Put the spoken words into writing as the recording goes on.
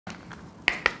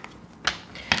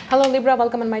Hello Libra,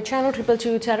 welcome on my channel,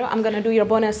 222 Tarot. I'm going to do your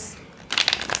bonus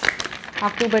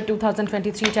October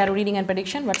 2023 Tarot reading and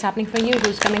prediction. What's happening for you,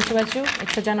 who's coming towards you.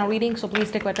 It's a general reading, so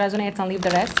please take what resonates and leave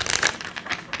the rest.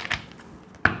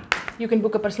 You can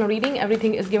book a personal reading.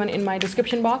 Everything is given in my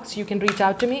description box. You can reach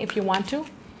out to me if you want to.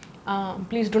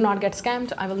 Please do not get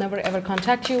scammed. I will never ever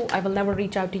contact you. I will never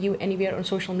reach out to you anywhere on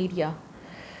social media.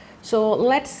 So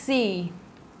let's see.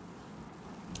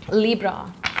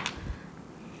 Libra.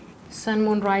 Sun,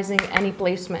 Moon, Rising, any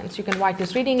placements. You can write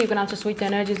this reading. You can also switch the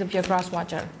energies if you're a cross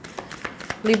watcher.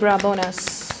 Libra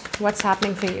bonus. What's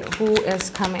happening for you? Who is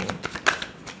coming?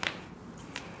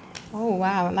 Oh,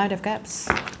 wow. Knight of Cups.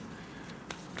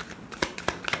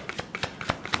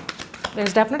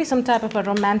 There's definitely some type of a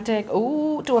romantic...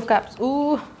 Ooh, Two of Cups.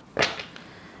 Ooh.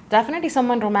 Definitely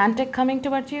someone romantic coming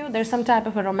towards you. There's some type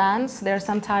of a romance. There's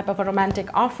some type of a romantic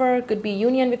offer. Could be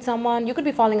union with someone. You could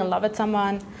be falling in love with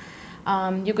someone.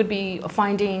 You could be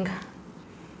finding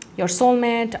your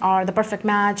soulmate or the perfect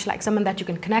match, like someone that you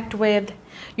can connect with.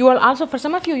 You are also, for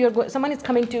some of you, someone is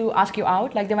coming to ask you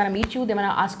out, like they want to meet you, they want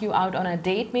to ask you out on a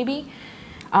date maybe.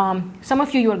 Some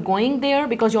of you are going there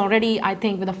because you're already, I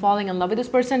think, with a falling in love with this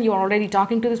person, you're already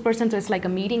talking to this person, so it's like a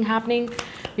meeting happening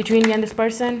between you and this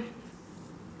person.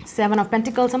 Seven of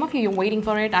Pentacles, some of you, you're waiting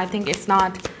for it. I think it's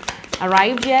not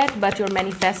arrived yet, but you're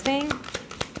manifesting.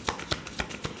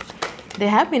 They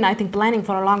have been, I think, planning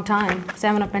for a long time.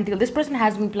 Seven of Pentacles. This person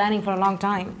has been planning for a long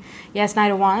time. Yes,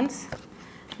 Knight of Wands.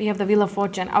 We have the Wheel of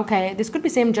Fortune. Okay, this could be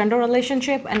same gender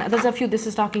relationship. And others of you, this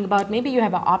is talking about maybe you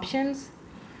have options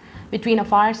between a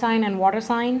fire sign and water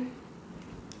sign.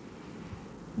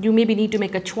 You maybe need to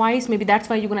make a choice. Maybe that's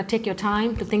why you're going to take your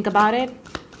time to think about it.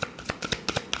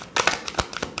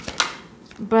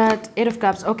 But Eight of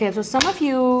Cups. Okay, so some of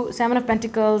you, Seven of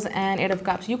Pentacles and Eight of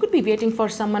Cups, you could be waiting for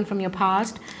someone from your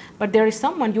past, but there is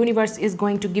someone, universe is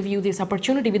going to give you this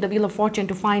opportunity with the Wheel of Fortune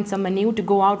to find someone new, to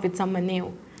go out with someone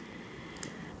new.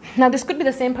 Now, this could be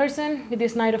the same person with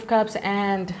this Knight of Cups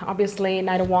and obviously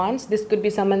Knight of Wands. This could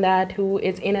be someone that who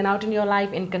is in and out in your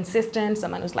life, inconsistent,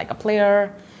 someone who's like a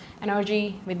player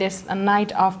energy with this a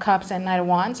Knight of Cups and Knight of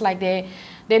Wands. Like they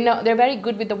know, they're very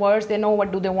good with the words. They know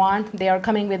what do they want. They are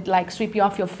coming with like sweep you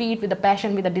off your feet with a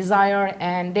passion, with a desire,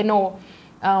 and they know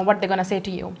what they're gonna say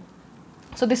to you.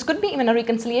 So this could be even a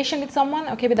reconciliation with someone.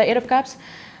 Okay, with the Eight of Cups,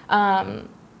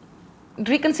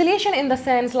 reconciliation in the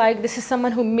sense like this is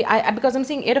someone who because I'm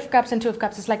seeing Eight of Cups and Two of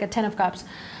Cups. It's like a Ten of Cups.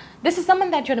 This is someone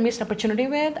that you had a missed opportunity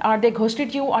with, or they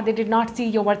ghosted you, or they did not see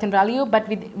your worth and value. But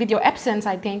with your absence,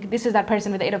 I think this is that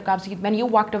person with the Eight of Cups. When you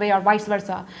walked away, or vice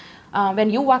versa.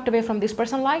 When you walked away from this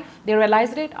person's life, they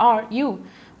realized it, or you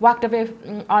walked away,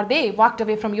 or they walked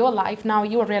away from your life. Now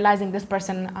you are realizing this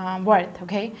person's worth,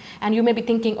 okay? And you may be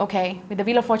thinking, okay, with the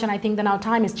Wheel of Fortune, I think that now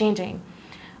time is changing.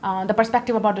 The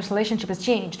perspective about this relationship has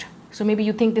changed. So maybe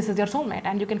you think this is your soulmate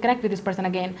and you can connect with this person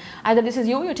again. Either this is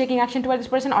you, you're taking action toward this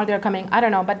person, or they're coming. I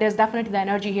don't know, but there's definitely the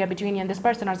energy here between you and this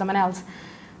person or someone else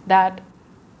that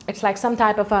it's like some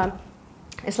type of a,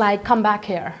 it's like come back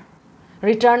here.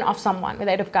 Return of someone with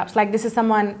Eight of Cups. Like this is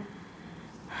someone,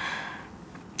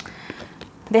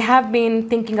 they have been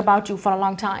thinking about you for a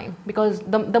long time, because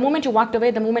the moment you walked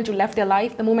away, the moment you left their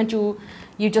life, the moment you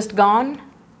just gone,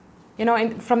 you know,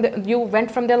 you went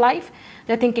from their life,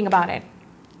 they're thinking about it.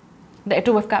 The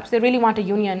Two of Cups, they really want a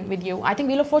union with you. I think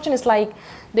Wheel of Fortune is like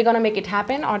they're gonna make it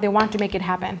happen, or they want to make it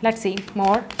happen. Let's see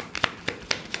more.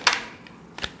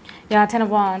 Yeah, Ten of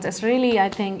Wands. It's really, I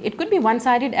think, it could be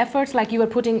one-sided efforts, like you were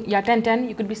putting, yeah, 10-10.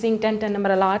 You could be seeing 10-10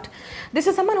 number a lot. This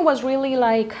is someone who was really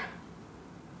like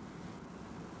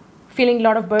feeling a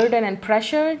lot of burden and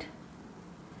pressured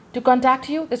to contact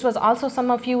you. This was also some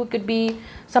of you, it could be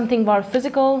something more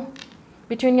physical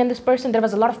between you and this person. There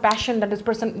was a lot of passion that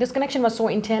this connection was so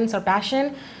intense, or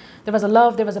passion. There was a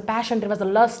love, there was a passion, there was a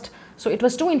lust. So it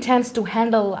was too intense to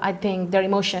handle, I think, their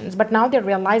emotions. But now they're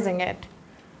realizing it.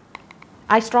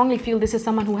 I strongly feel this is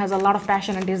someone who has a lot of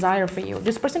passion and desire for you.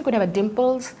 This person could have a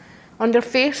dimples on their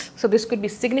face. So this could be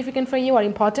significant for you or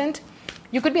important.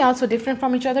 You could be also different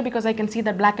from each other, because I can see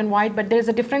that black and white, but there's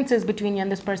a differences between you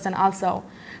and this person also.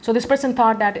 So this person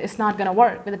thought that it's not going to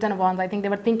work with the Ten of Wands. I think they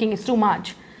were thinking it's too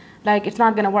much. Like it's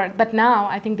not going to work. But now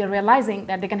I think they're realizing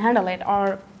that they can handle it,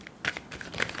 or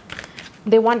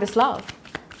they want this love.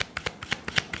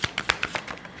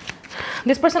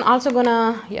 This person also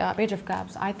gonna, yeah, Page of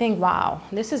Cups. I think, wow,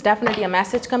 this is definitely a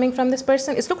message coming from this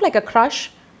person. It's look like a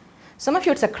crush. Some of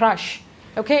you, it's a crush.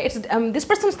 Okay, it's this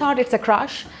person's thought it's a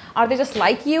crush. Or they just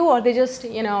like you, or they just,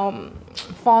 you know,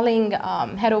 falling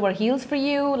head over heels for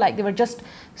you. Like they were just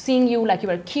seeing you like you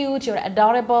were cute, you're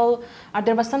adorable, or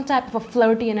there was some type of a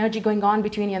flirty energy going on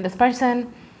between you and this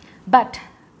person. But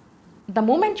the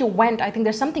moment you went, I think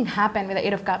there's something happened with the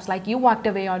Eight of Cups, like you walked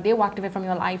away, or they walked away from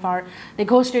your life, or they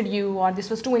ghosted you, or this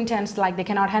was too intense, like they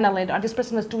cannot handle it, or this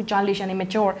person was too childish and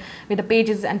immature with the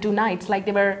Pages and two Knights, like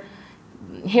they were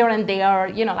here and there,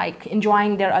 you know, like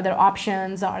enjoying their other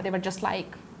options, or they were just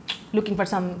like looking for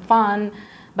some fun,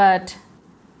 but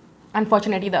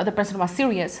unfortunately the other person was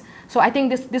serious. So I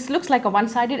think this looks like a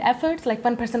one-sided effort, like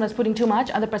one person was putting too much,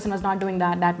 other person was not doing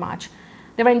that much.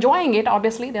 They were enjoying it,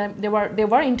 obviously, they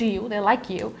were into you, they like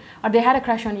you, or they had a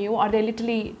crush on you, or they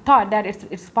literally thought that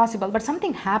it's possible, but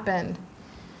something happened.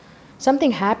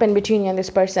 Something happened between you and this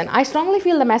person. I strongly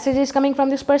feel the message is coming from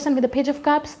this person with the Page of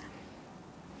Cups.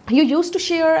 You used to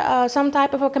share some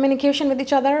type of a communication with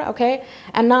each other, okay,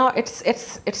 and now it's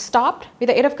stopped with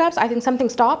the Eight of Cups. I think something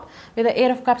stopped with the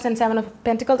Eight of Cups and Seven of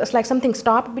Pentacles. It's like something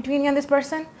stopped between you and this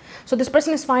person. So this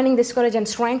person is finding this courage and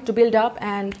strength to build up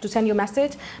and to send you a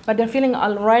message, but they're feeling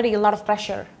already a lot of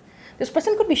pressure. This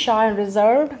person could be shy and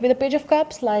reserved with the Page of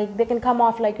Cups, like they can come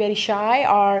off like very shy,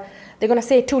 or they're gonna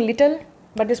say too little,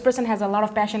 but this person has a lot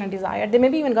of passion and desire. They may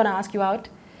be even gonna ask you out.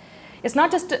 It's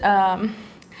not just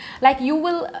like you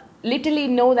will literally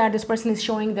know that this person is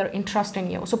showing their interest in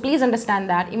you. So please understand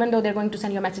that, even though they're going to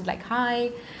send you a message like,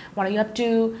 hi, what are you up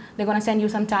to? They're going to send you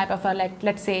some type of a, like,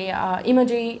 let's say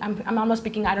emoji. I'm almost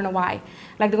speaking, I don't know why.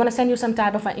 Like they're going to send you some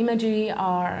type of an emoji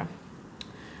or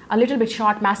a little bit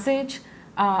short message,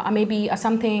 or maybe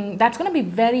something that's going to be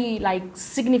very like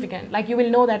significant. Like you will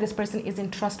know that this person is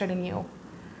interested in you.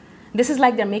 This is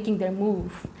like they're making their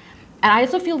move. And I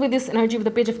also feel with this energy of the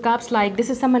Page of Cups, like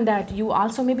this is someone that you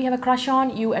also maybe have a crush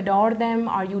on, you adore them,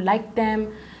 or you like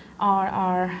them,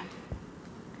 or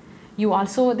you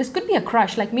also, this could be a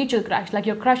crush, like mutual crush, like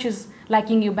your crush is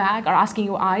liking you back or asking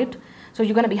you out. So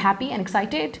you're going to be happy and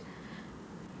excited.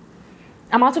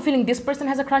 I'm also feeling this person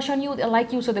has a crush on you, they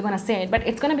like you, so they're going to say it. But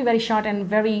it's going to be very short and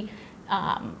very,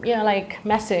 you know, like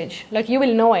message, like you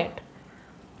will know it,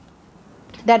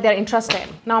 that they're interested.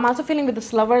 Now I'm also feeling with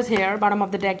the Lovers here, bottom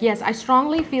of the deck. Yes, I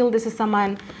strongly feel this is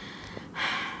someone,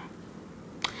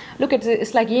 look,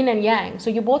 it's like yin and yang. So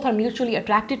you both are mutually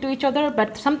attracted to each other,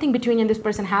 but something between you and this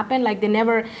person happened, like they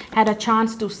never had a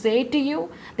chance to say it to you.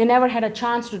 They never had a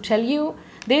chance to tell you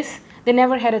this. They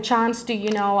never had a chance to, you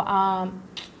know,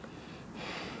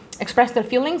 express their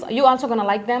feelings. You also gonna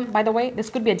like them, by the way.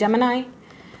 This could be a Gemini.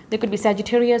 There could be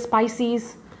Sagittarius,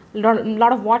 Pisces. A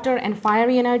lot of water and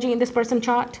fiery energy in this person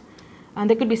chart, and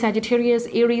there could be Sagittarius,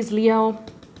 Aries, Leo,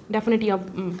 definitely of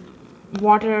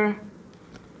water.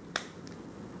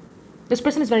 This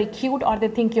person is very cute, or they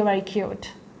think you're very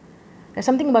cute. There's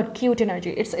something about cute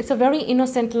energy. It's a very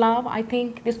innocent love. I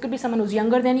think this could be someone who's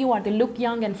younger than you, or they look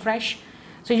young and fresh,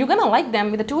 so you're gonna like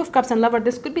them. With the Two of Cups and Lover,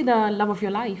 this could be the love of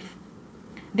your life.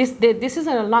 This is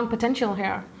a long potential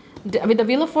here. With the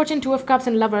Wheel of Fortune, Two of Cups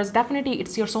and Lovers, definitely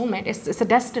it's your soulmate. It's a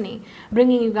destiny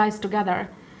bringing you guys together.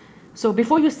 So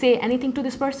before you say anything to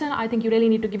this person, I think you really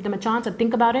need to give them a chance and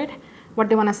think about it, what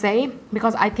they want to say.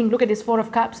 Because I think, look at this Four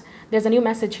of Cups. There's a new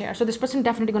message here. So this person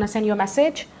definitely going to send you a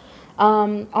message.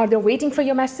 Or they're waiting for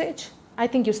your message. I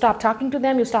think you stop talking to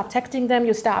them. You stop texting them.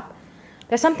 You stop.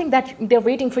 There's something that they're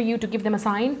waiting for you to give them a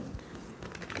sign.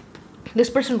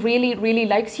 This person really, really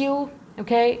likes you.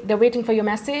 Okay, they're waiting for your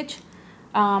message.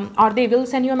 Or they will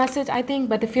send you a message, I think,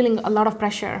 but they're feeling a lot of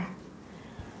pressure.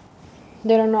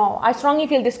 They don't know. I strongly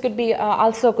feel this could be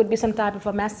also could be some type of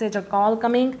a message or call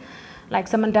coming, like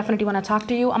someone definitely want to talk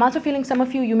to you. I'm also feeling some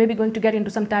of you may be going to get into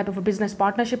some type of a business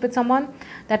partnership with someone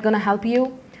that's going to help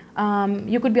you.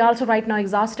 You could be also right now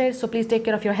exhausted, so please take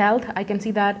care of your health. I can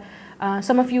see that.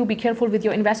 Some of you be careful with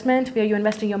your investment, where you're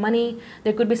investing your money.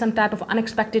 There could be some type of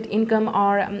unexpected income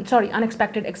or,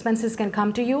 unexpected expenses can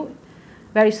come to you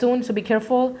very soon, so be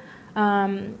careful.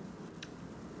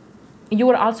 You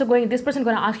are also going, this person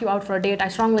going to ask you out for a date. I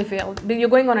strongly feel you're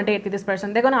going on a date with this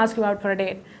person. They're going to ask you out for a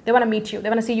date. They want to meet you. They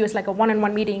want to see you. It's like a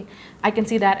one-on-one meeting. I can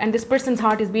see that. And this person's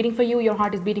heart is beating for you. Your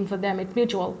heart is beating for them. It's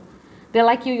mutual. They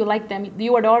like you. You like them.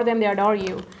 You adore them. They adore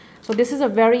you. So this is a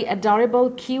very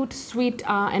adorable, cute, sweet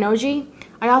energy.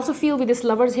 I also feel with this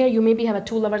Lovers here, you maybe have a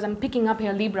two lovers. I'm picking up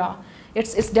here Libra.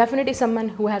 It's definitely someone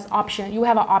who has option. You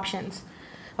have options.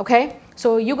 Okay,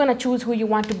 so you're gonna choose who you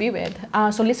want to be with.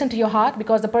 So listen to your heart,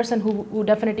 because the person who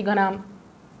definitely gonna,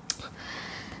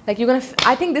 like you're gonna,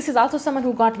 I think this is also someone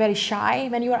who got very shy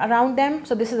when you are around them.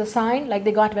 So this is a sign, like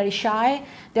they got very shy.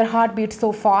 Their heart beats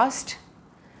so fast.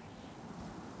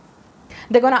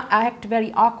 They're gonna act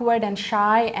very awkward and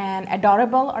shy and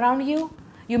adorable around you.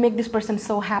 You make this person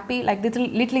so happy, like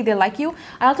literally they like you.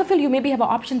 I also feel you maybe have an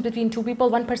option between two people.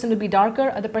 One person will be darker,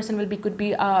 other person could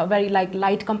be very like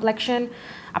light complexion,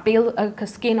 a pale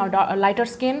skin or a lighter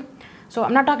skin. So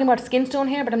I'm not talking about skin tone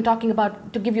here, but I'm talking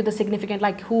about to give you the significant,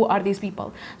 like who are these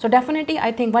people. So definitely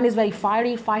I think one is very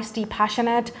fiery, feisty,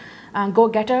 passionate,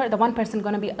 go-getter. The other person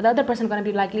gonna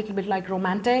be like a little bit like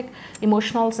romantic,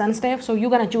 emotional, sensitive. So you're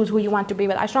gonna choose who you want to be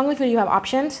with. I strongly feel you have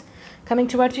options coming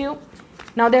towards you.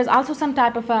 Now there's also some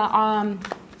type of a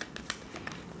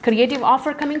creative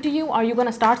offer coming to you. Are you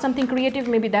gonna start something creative?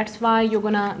 Maybe that's how you're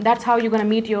gonna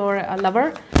meet your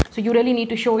lover. So you really need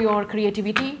to show your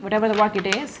creativity, whatever the work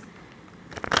it is.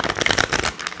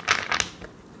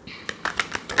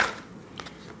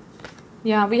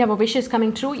 Yeah, we have a wishes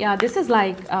coming true. Yeah, this is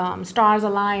like stars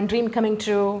align, dream coming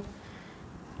true.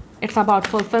 It's about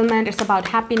fulfillment. It's about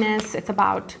happiness. It's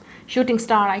about shooting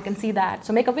star. I can see that.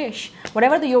 So make a wish.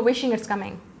 Whatever you're wishing, it's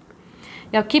coming.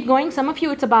 Yeah, keep going. Some of you,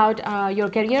 it's about your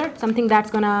career. Something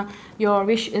your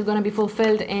wish is gonna be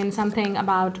fulfilled in something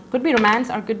about, could be romance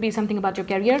or could be something about your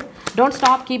career. Don't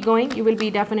stop. Keep going. You will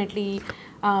be definitely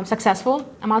successful.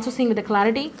 I'm also seeing with the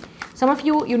clarity. Some of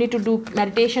you need to do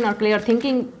meditation or clear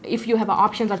thinking if you have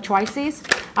options or choices,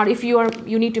 or if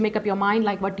you need to make up your mind,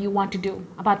 like what do you want to do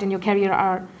about in your career.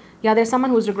 Or yeah, there's someone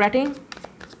who's regretting.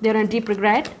 They're in deep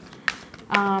regret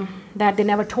that they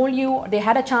never told you. They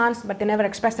had a chance, but they never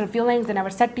expressed their feelings. They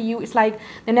never said to you. It's like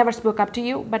they never spoke up to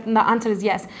you. But the answer is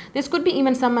yes. This could be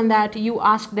even someone that you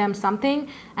ask them something,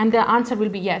 and the answer will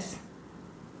be yes.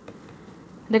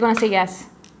 They're gonna say yes.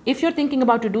 If you're thinking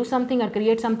about to do something or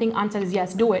create something, answer is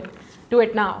yes. Do it. Do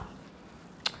it now.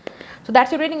 So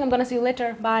that's your reading. I'm going to see you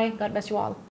later. Bye. God bless you all.